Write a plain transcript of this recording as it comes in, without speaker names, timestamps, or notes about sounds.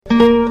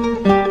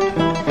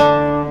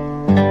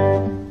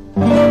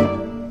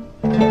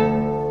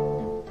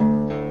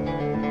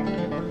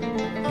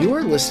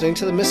listening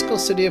to the Mystical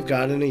City of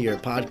God in a Year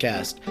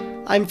podcast.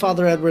 I'm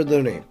Father Edward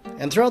Looney,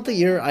 and throughout the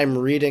year I'm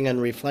reading and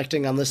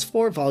reflecting on this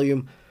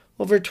 4-volume,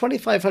 over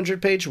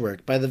 2,500-page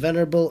work by the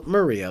Venerable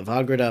Maria of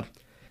Agreda.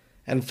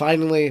 And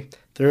finally,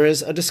 there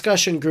is a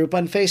discussion group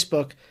on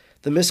Facebook,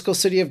 the Mystical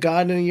City of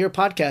God in a Year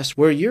podcast,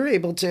 where you're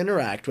able to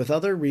interact with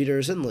other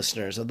readers and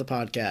listeners of the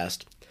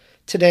podcast.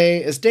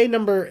 Today is day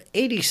number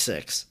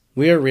 86.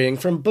 We are reading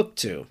from Book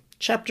 2,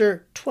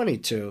 Chapter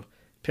 22,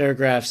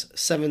 paragraphs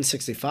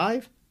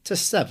 765 to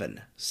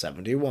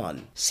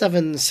 771.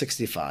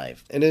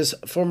 765. In his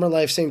former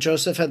life, St.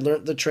 Joseph had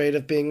learnt the trade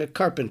of being a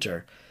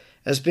carpenter,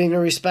 as being a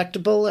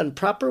respectable and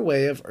proper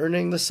way of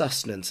earning the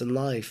sustenance in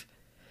life.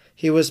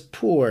 He was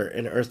poor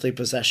in earthly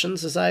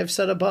possessions, as I have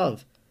said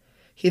above.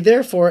 He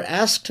therefore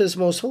asked his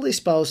most holy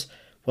spouse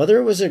whether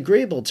it was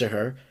agreeable to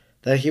her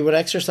that he would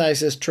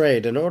exercise his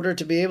trade in order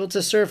to be able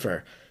to serve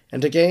her,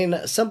 and to gain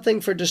something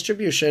for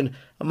distribution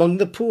among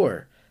the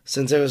poor,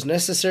 since it was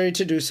necessary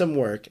to do some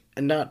work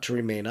and not to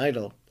remain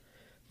idle.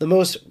 The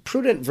most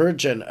prudent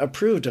virgin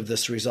approved of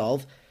this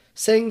resolve,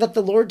 saying that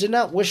the Lord did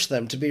not wish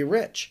them to be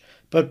rich,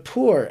 but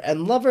poor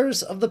and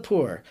lovers of the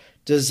poor,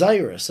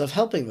 desirous of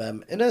helping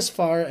them in as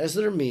far as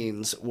their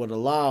means would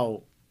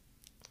allow.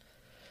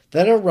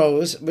 Then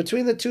arose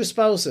between the two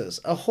spouses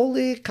a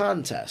holy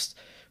contest,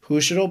 who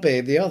should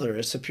obey the other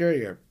as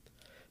superior.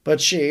 But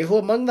she, who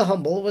among the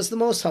humble was the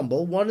most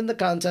humble, won in the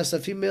contest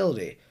of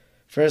humility,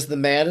 for as the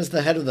man is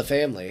the head of the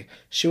family,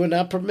 she would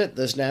not permit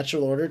this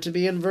natural order to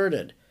be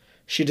inverted.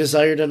 She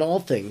desired in all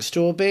things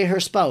to obey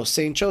her spouse,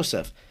 St.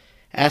 Joseph,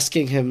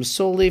 asking him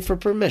solely for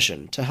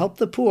permission to help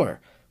the poor,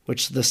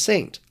 which the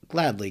saint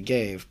gladly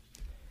gave.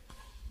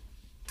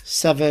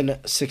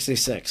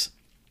 766.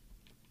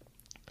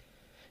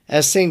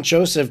 As St.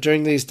 Joseph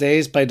during these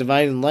days by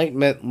divine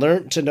enlightenment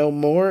learnt to know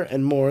more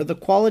and more the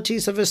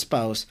qualities of his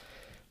spouse,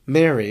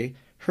 Mary,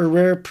 her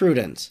rare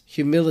prudence,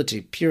 humility,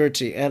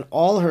 purity, and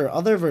all her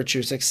other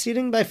virtues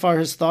exceeding by far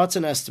his thoughts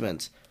and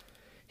estimates,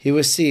 he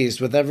was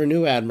seized with ever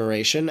new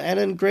admiration, and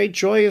in great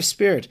joy of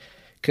spirit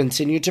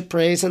continued to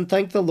praise and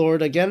thank the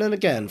Lord again and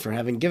again for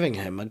having given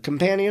him a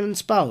companion and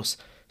spouse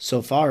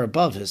so far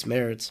above his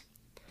merits.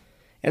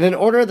 And in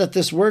order that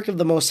this work of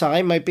the Most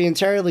High might be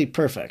entirely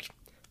perfect,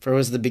 for it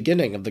was the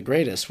beginning of the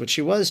greatest which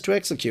he was to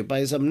execute by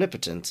his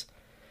omnipotence,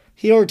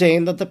 he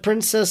ordained that the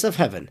Princess of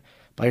Heaven,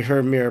 by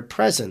her mere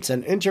presence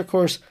and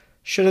intercourse,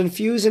 should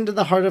infuse into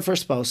the heart of her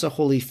spouse a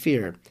holy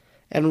fear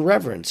and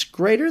reverence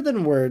greater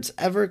than words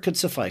ever could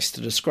suffice to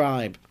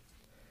describe.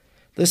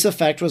 This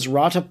effect was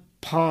wrought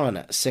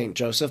upon St.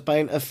 Joseph by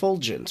an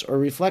effulgence or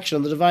reflection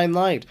of the divine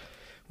light,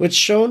 which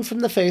shone from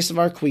the face of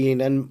our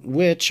Queen, and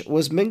which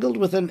was mingled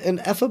with an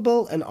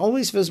ineffable and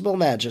always visible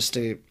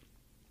majesty.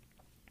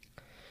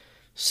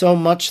 So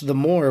much the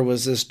more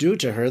was this due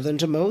to her than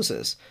to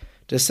Moses,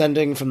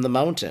 descending from the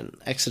mountain,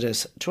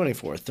 Exodus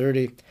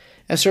 24:30,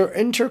 as her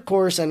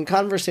intercourse and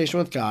conversation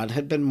with God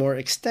had been more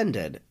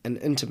extended and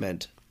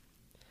intimate.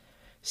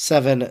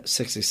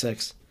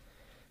 766.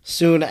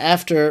 Soon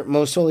after,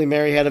 Most Holy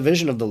Mary had a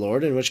vision of the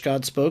Lord, in which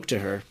God spoke to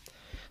her,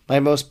 "My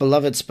most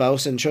beloved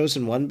spouse and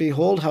chosen one,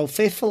 behold how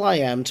faithful I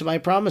am to my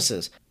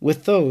promises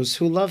with those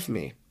who love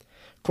me.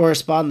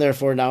 Correspond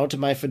therefore now to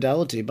my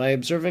fidelity by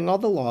observing all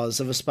the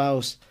laws of a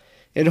spouse.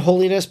 In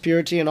holiness,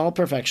 purity, and all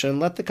perfection,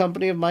 let the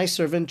company of my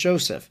servant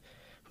Joseph,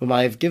 whom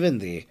I have given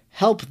thee,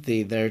 help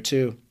thee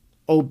thereto.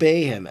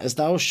 Obey him as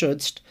thou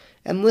shouldst,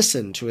 and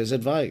listen to his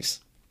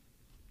advice."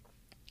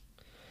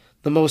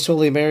 The Most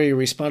Holy Mary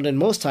responded,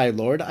 "Most High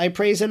Lord, I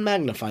praise and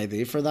magnify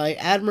thee for thy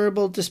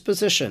admirable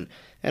disposition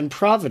and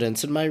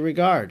providence in my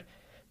regard.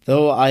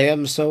 Though I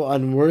am so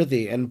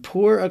unworthy and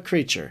poor a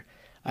creature,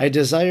 I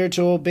desire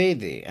to obey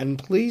thee and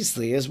please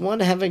thee as one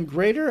having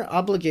greater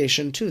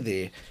obligation to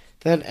thee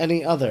than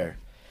any other.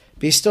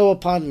 Bestow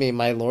upon me,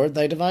 my Lord,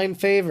 thy divine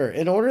favor,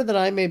 in order that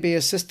I may be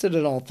assisted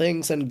in all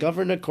things and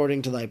govern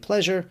according to thy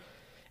pleasure,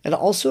 and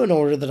also in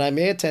order that I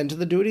may attend to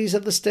the duties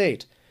of the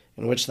state,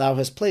 in which thou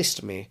hast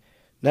placed me,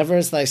 never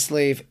as thy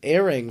slave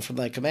erring from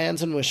thy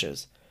commands and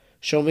wishes.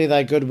 Show me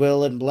thy good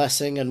will and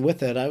blessing, and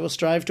with it I will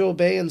strive to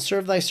obey and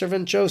serve thy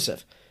servant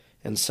Joseph,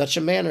 in such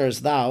a manner as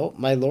thou,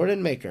 my Lord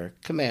and Maker,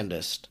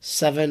 commandest."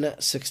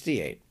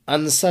 768.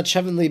 On such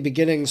heavenly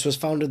beginnings was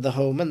founded the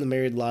home and the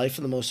married life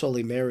of the Most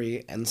Holy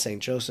Mary and St.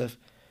 Joseph.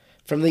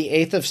 From the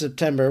 8th of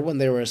September, when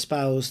they were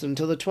espoused,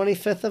 until the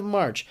 25th of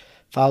March,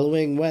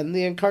 following when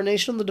the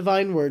incarnation of the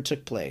divine Word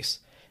took place.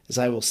 As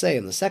I will say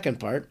in the second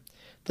part,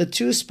 the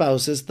two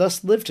spouses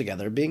thus lived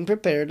together, being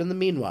prepared in the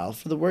meanwhile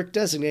for the work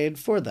designated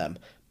for them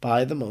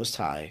by the Most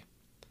High.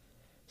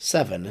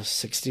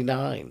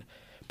 769.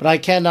 But I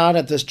cannot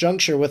at this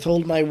juncture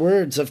withhold my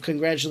words of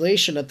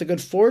congratulation at the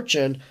good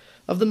fortune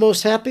of the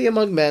most happy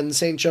among men,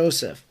 St.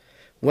 Joseph.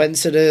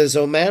 Whence it is,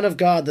 O man of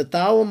God, that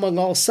thou among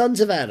all sons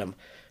of Adam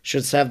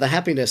shouldst have the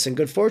happiness and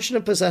good fortune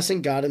of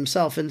possessing God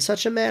himself in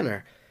such a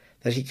manner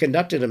that he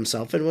conducted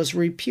himself and was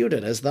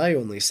reputed as thy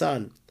only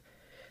son.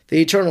 The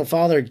Eternal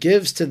Father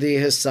gives to thee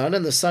his Son,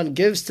 and the Son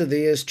gives to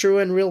thee his true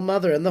and real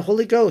Mother, and the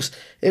Holy Ghost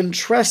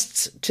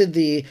entrusts to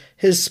thee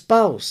his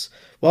spouse,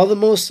 while the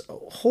most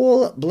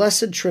whole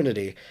blessed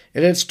Trinity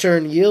in its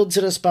turn yields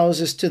and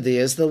espouses to thee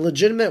as the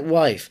legitimate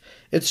wife,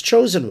 its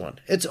chosen one,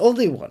 its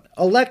only one,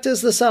 elect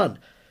as the Son.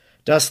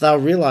 Dost thou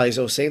realize,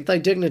 O saint, thy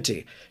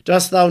dignity?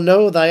 Dost thou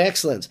know thy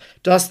excellence?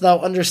 Dost thou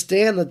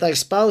understand that thy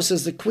spouse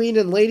is the Queen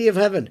and Lady of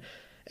heaven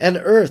and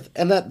earth,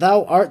 and that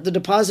thou art the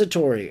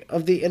depository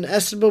of the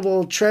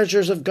inestimable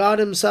treasures of God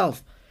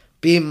himself?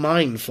 Be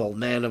mindful,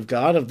 man of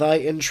God, of thy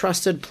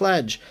entrusted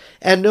pledge,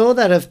 and know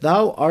that if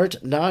thou art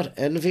not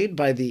envied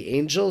by the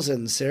angels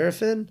and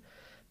seraphim,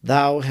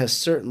 thou hast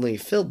certainly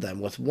filled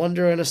them with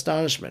wonder and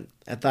astonishment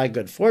at thy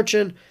good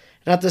fortune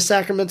and at the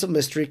sacramental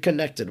mystery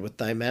connected with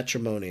thy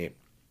matrimony.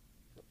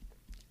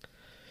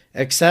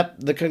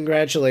 Accept the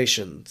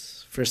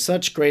congratulations for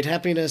such great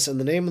happiness in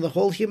the name of the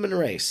whole human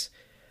race.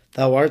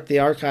 Thou art the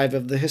archive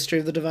of the history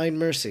of the divine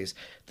mercies,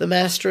 the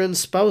master and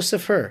spouse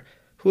of her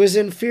who is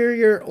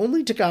inferior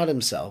only to God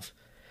himself.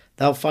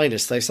 Thou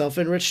findest thyself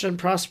enriched and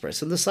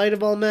prosperous in the sight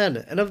of all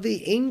men and of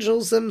the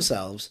angels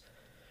themselves.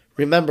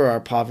 Remember our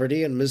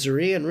poverty and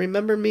misery, and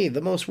remember me,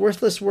 the most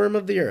worthless worm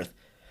of the earth,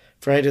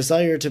 for I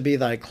desire to be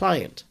thy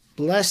client,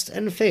 blessed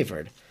and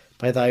favored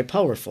by thy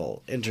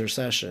powerful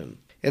intercession.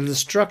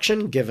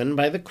 Instruction given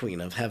by the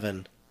Queen of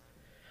Heaven.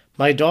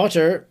 My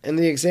daughter, in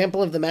the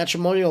example of the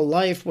matrimonial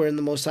life wherein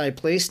the Most High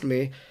placed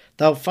me,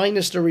 thou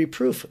findest a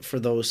reproof for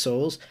those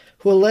souls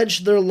who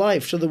allege their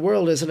life to the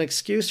world as an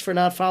excuse for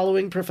not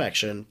following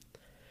perfection.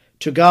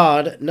 To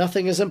God,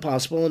 nothing is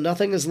impossible, and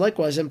nothing is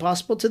likewise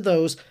impossible to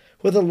those who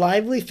with a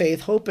lively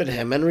faith hope in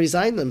him and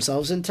resign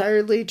themselves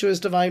entirely to his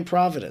divine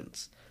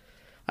providence.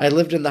 I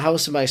lived in the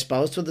house of my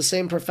spouse with the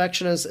same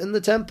perfection as in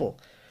the temple,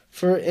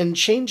 for in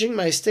changing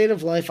my state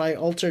of life I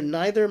altered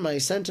neither my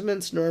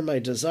sentiments nor my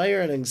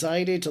desire and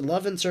anxiety to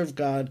love and serve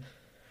God.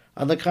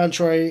 On the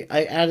contrary,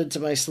 I added to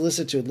my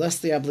solicitude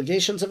lest the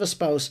obligations of a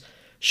spouse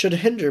should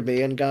hinder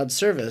me in God's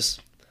service.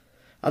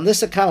 On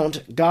this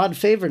account, God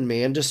favored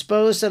me and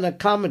disposed and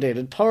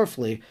accommodated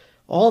powerfully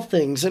all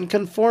things in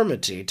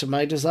conformity to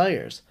my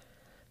desires.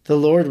 The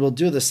Lord will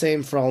do the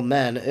same for all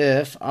men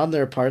if, on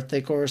their part,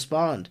 they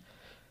correspond.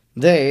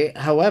 They,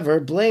 however,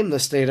 blame the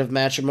state of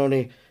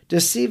matrimony,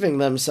 deceiving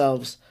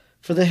themselves,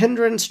 for the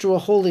hindrance to a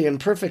holy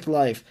and perfect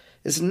life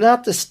is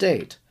not the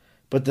state,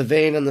 but the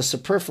vain and the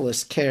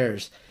superfluous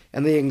cares,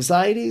 and the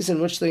anxieties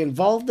in which they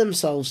involve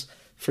themselves,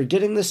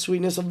 forgetting the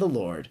sweetness of the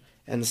Lord,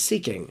 and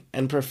seeking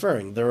and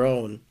preferring their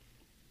own.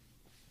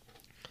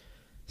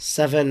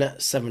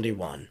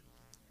 771.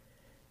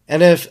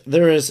 And if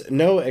there is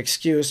no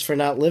excuse for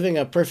not living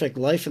a perfect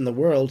life in the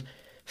world,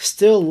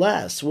 still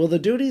less will the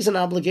duties and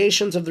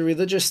obligations of the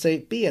religious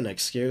state be an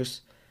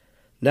excuse.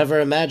 Never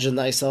imagine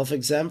thyself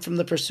exempt from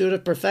the pursuit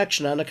of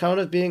perfection on account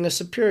of being a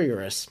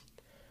superioress.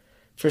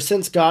 For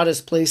since God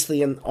has placed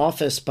thee in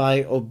office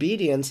by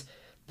obedience,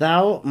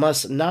 thou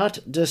must not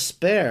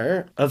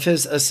despair of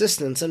his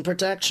assistance and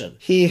protection.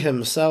 He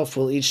himself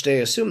will each day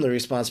assume the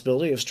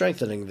responsibility of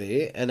strengthening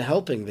thee and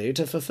helping thee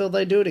to fulfill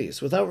thy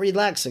duties, without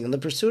relaxing in the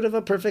pursuit of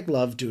a perfect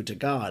love due to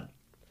God.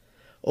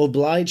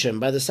 Oblige him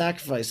by the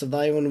sacrifice of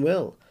thy own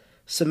will,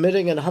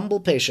 submitting in humble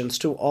patience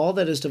to all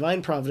that his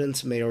divine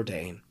providence may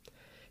ordain.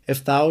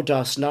 If thou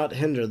dost not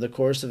hinder the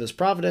course of his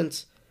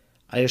providence,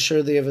 I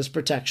assure thee of his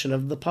protection,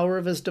 of the power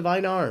of his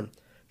divine arm,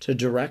 to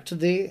direct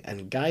thee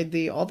and guide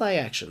thee all thy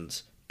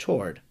actions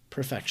toward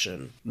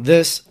perfection.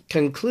 This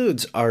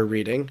concludes our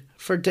reading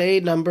for day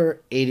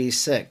number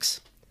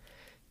 86.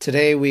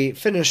 Today we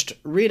finished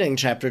reading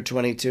chapter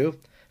 22,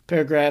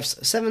 paragraphs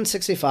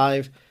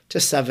 765 to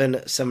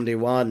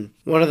 771.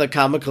 One of the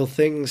comical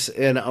things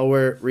in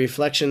our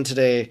reflection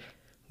today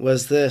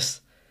was this: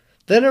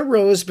 then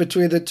arose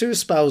between the two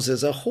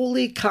spouses a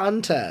holy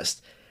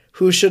contest,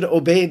 who should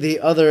obey the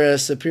other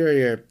as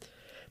superior.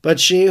 But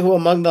she who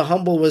among the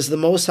humble was the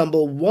most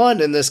humble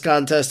won in this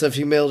contest of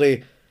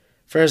humility.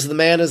 For as the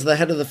man is the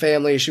head of the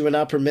family, she would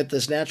not permit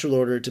this natural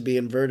order to be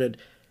inverted.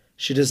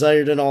 She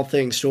desired in all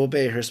things to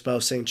obey her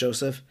spouse Saint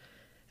Joseph,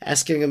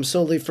 asking him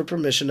solely for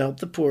permission to help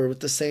the poor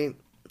with the saint,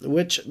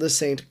 which the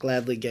saint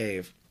gladly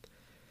gave.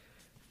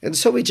 And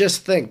so we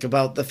just think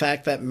about the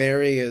fact that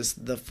Mary is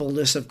the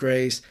fullness of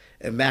grace,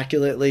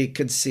 immaculately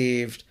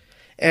conceived,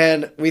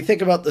 and we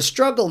think about the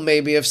struggle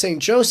maybe of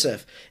Saint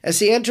Joseph as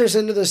he enters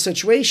into this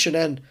situation,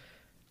 and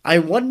I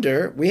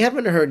wonder, we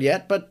haven't heard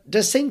yet, but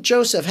does St.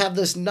 Joseph have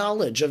this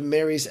knowledge of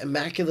Mary's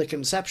immaculate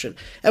conception?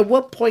 At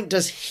what point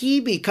does he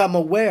become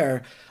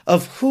aware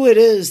of who it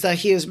is that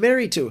he is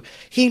married to?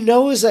 He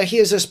knows that he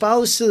is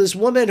espoused to this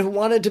woman who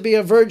wanted to be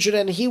a virgin,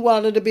 and he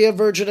wanted to be a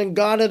virgin, and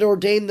God had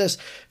ordained this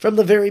from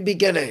the very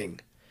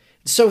beginning.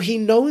 So he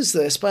knows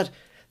this, but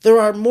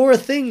there are more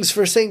things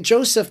for St.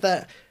 Joseph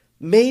that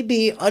may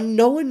be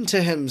unknown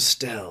to him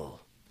still.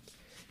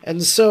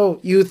 And so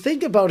you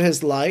think about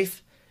his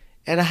life,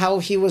 and how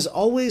he was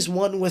always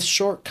one with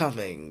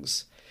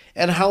shortcomings,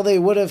 and how they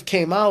would have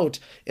came out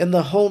in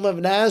the home of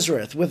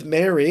Nazareth with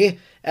Mary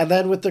and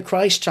then with the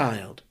Christ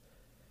child.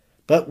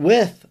 But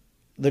with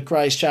the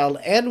Christ child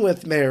and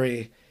with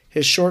Mary,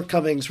 his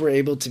shortcomings were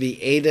able to be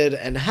aided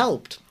and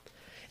helped.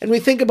 And we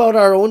think about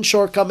our own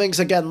shortcomings.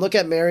 Again, look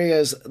at Mary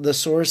as the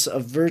source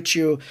of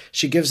virtue.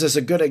 She gives us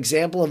a good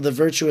example of the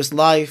virtuous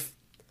life.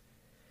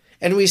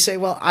 And we say,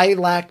 well, I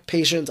lack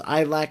patience,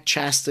 I lack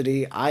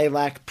chastity, I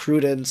lack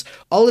prudence.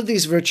 All of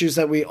these virtues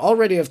that we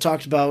already have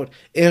talked about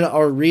in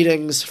our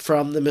readings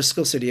from the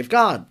mystical city of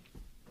God.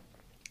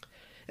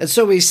 And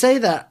so we say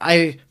that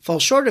I fall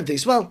short of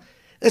these. Well,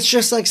 it's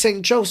just like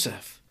St.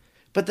 Joseph.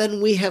 But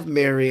then we have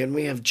Mary and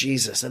we have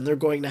Jesus, and they're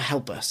going to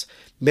help us.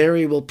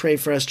 Mary will pray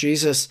for us.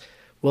 Jesus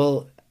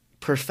will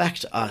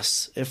perfect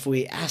us if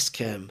we ask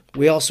him.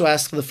 We also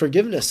ask the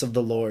forgiveness of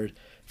the Lord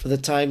for the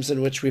times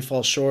in which we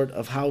fall short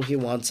of how he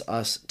wants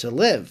us to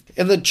live.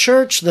 In the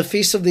church, the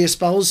feast of the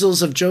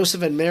espousals of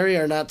Joseph and Mary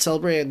are not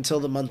celebrated until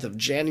the month of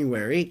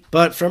January.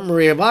 But from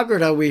Maria of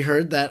Agreda, we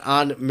heard that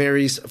on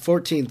Mary's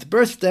 14th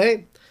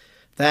birthday,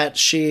 that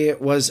she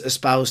was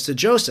espoused to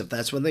Joseph.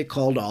 That's when they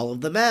called all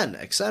of the men,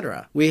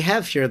 etc. We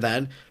have here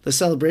then the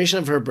celebration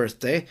of her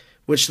birthday,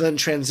 which then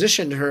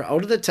transitioned her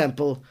out of the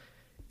temple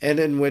and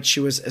in which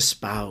she was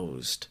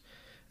espoused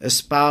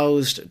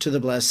to the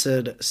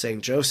blessed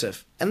Saint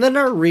Joseph. And then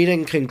our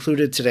reading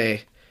concluded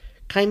today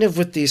kind of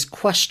with these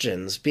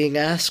questions being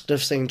asked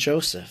of Saint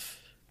Joseph.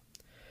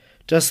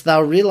 Dost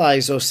thou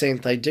realize, O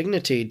saint, thy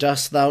dignity?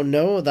 Dost thou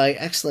know thy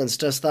excellence?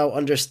 Dost thou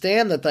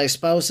understand that thy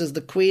spouse is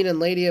the Queen and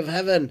Lady of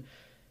Heaven?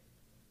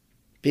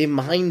 Be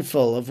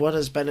mindful of what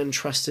has been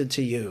entrusted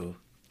to you.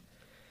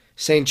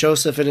 Saint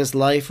Joseph in his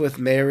life with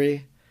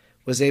Mary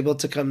was able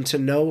to come to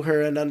know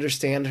her and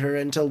understand her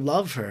and to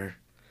love her.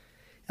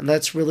 And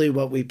that's really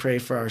what we pray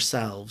for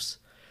ourselves,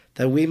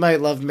 that we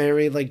might love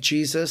Mary like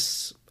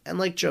Jesus and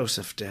like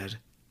Joseph did,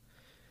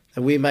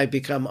 that we might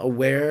become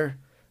aware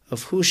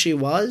of who she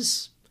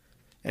was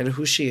and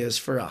who she is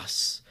for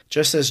us,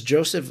 just as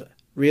Joseph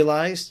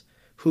realized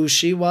who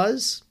she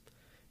was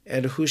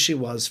and who she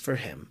was for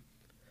him.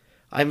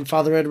 I'm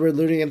Father Edward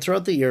Looney, and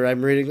throughout the year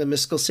I'm reading the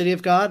Mystical City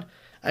of God.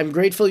 I'm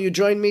grateful you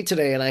joined me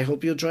today, and I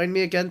hope you'll join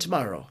me again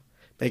tomorrow.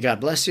 May God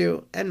bless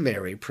you, and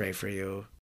Mary pray for you.